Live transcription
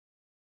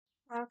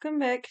Welcome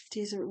back,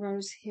 Desert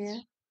Rose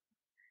here.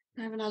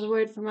 I have another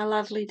word for my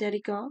lovely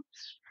Daddy God.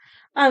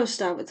 I will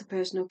start with the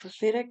personal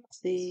prophetic,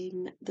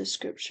 then the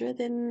scripture,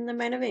 then the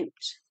main event.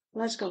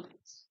 Let's go.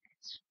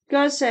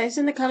 God says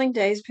in the coming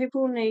days,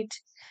 people need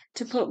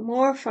to put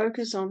more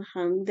focus on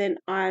Him than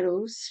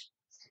idols.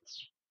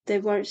 They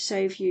won't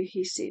save you,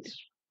 He said.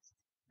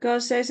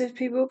 God says if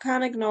people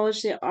can't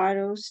acknowledge their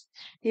idols,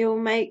 He will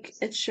make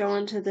it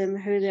shown to them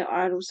who their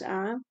idols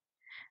are.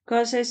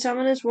 God says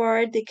someone is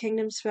worried their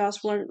kingdom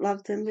spouse won't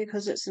love them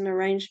because it's an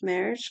arranged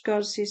marriage.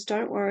 God says,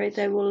 don't worry,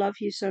 they will love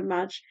you so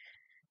much.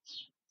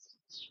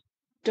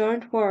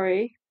 Don't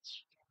worry,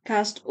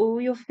 cast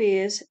all your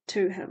fears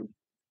to Him.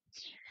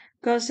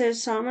 God says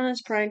someone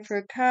is praying for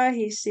a car.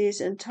 He says,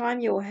 in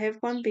time you will have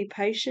one. Be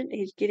patient.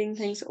 He's getting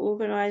things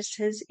organized,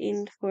 His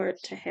end for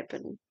it to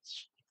happen.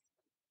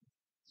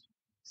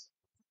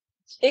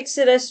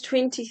 Exodus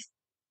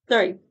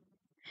 23.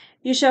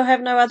 You shall have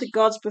no other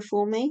gods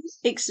before me.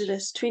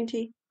 Exodus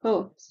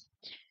 24.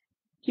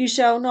 You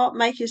shall not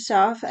make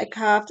yourself a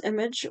carved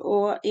image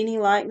or any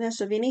likeness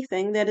of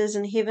anything that is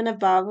in heaven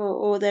above,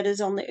 or that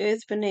is on the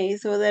earth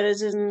beneath, or that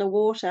is in the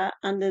water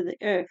under the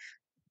earth.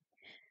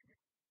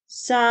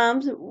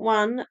 Psalms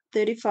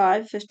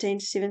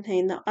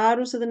 135:15-17. The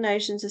idols of the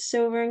nations are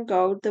silver and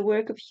gold, the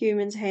work of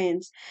humans'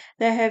 hands.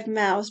 They have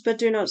mouths, but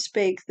do not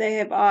speak. They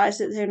have eyes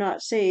that do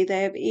not see.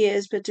 They have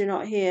ears, but do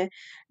not hear,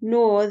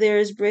 nor there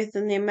is breath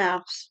in their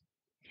mouths.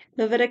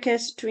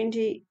 Leviticus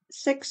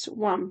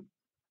 26:1.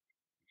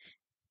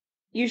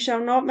 You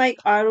shall not make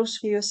idols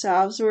for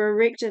yourselves, or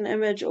erect an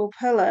image or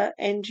pillar,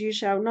 and you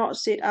shall not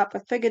set up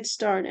a figured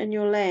stone in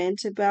your land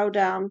to bow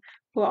down,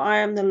 for I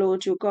am the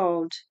Lord your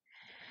God.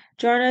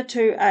 Jonah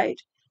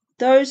 2:8.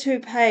 Those who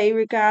pay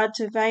regard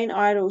to vain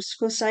idols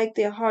forsake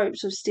their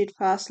hopes of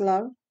steadfast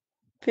love.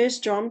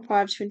 1 John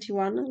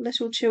 5:21.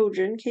 Little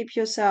children, keep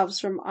yourselves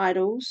from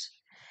idols.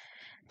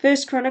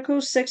 1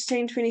 Chronicles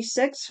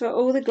 16:26. For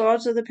all the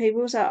gods of the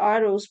peoples are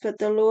idols, but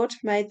the Lord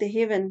made the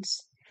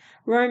heavens.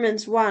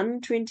 Romans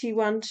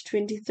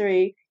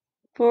 1:21-23.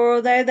 For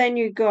although they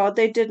knew God,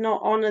 they did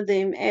not honor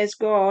them as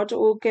God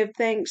or give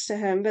thanks to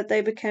Him, but they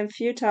became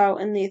futile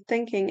in their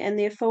thinking, and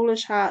their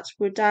foolish hearts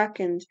were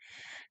darkened.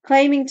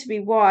 Claiming to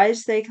be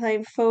wise, they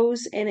became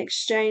fools and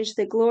exchanged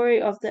the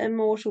glory of the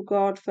immortal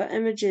God for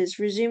images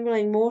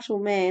resembling mortal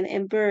man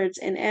and birds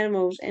and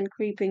animals and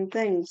creeping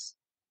things.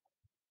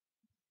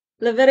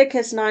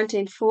 Leviticus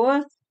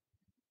 19:4.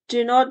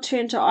 Do not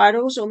turn to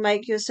idols or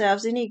make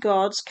yourselves any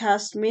gods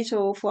cast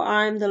metal, for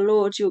I am the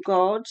Lord your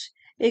God.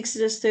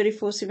 Exodus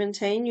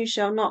 34:17. You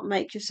shall not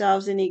make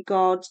yourselves any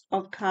gods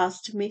of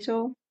cast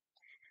metal.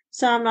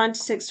 Psalm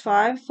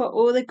 96:5. For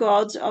all the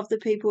gods of the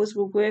peoples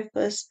were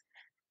worthless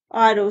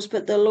idols,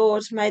 but the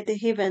Lord made the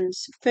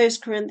heavens.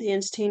 1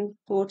 Corinthians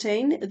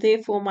 10:14.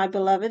 Therefore, my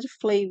beloved,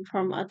 flee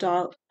from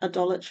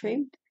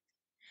idolatry.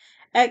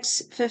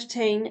 Acts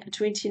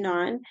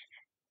 15:29.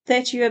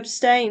 That you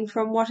abstain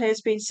from what has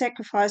been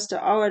sacrificed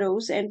to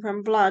idols, and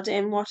from blood,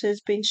 and what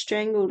has been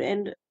strangled,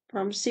 and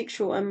from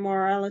sexual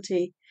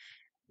immorality.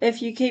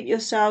 If you keep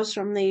yourselves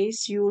from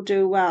these, you will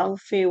do well.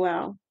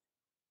 Farewell.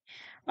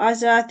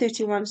 Isaiah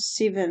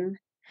 31:7.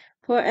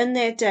 For in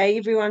that day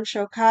everyone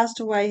shall cast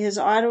away his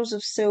idols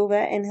of silver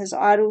and his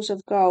idols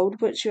of gold,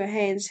 which your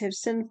hands have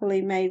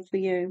sinfully made for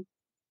you.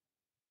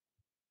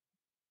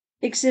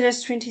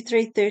 Exodus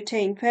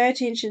 23:13. Pay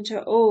attention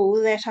to all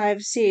that I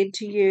have said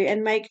to you,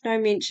 and make no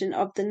mention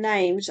of the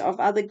names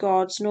of other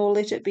gods, nor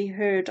let it be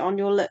heard on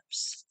your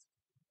lips.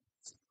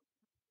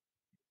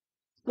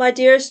 My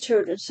dearest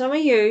children, some of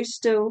you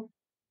still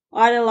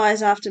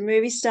idolize after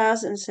movie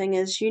stars and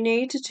singers. You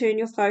need to turn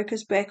your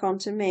focus back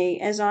onto me,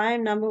 as I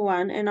am number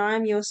one, and I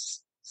am your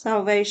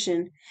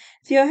salvation.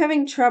 If you're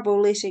having trouble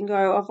letting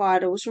go of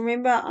idols,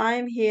 remember I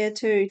am here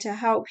too to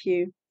help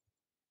you,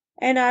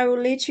 and I will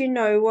let you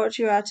know what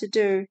you are to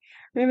do.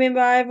 Remember,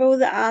 I have all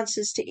the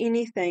answers to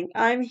anything.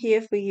 I am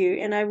here for you,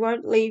 and I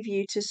won't leave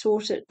you to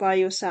sort it by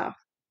yourself.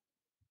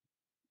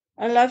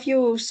 I love you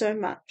all so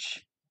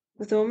much.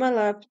 With all my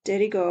love,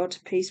 Daddy God,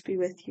 peace be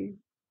with you.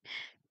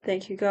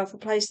 Thank you, God, for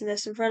placing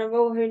this in front of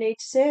all who need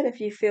to see it.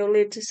 If you feel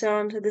led to sow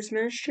into this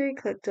ministry,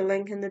 click the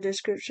link in the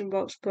description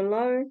box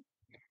below.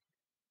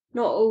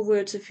 Not all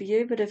words are for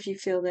you, but if you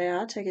feel they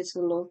are, take it to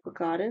the Lord for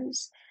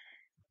guidance.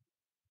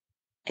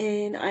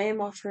 And I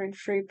am offering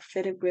free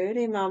prophetic word.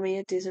 Email me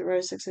at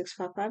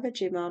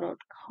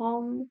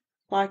desertrose6655@gmail.com.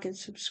 Like and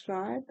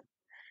subscribe.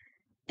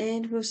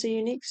 And we'll see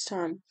you next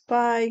time.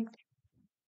 Bye.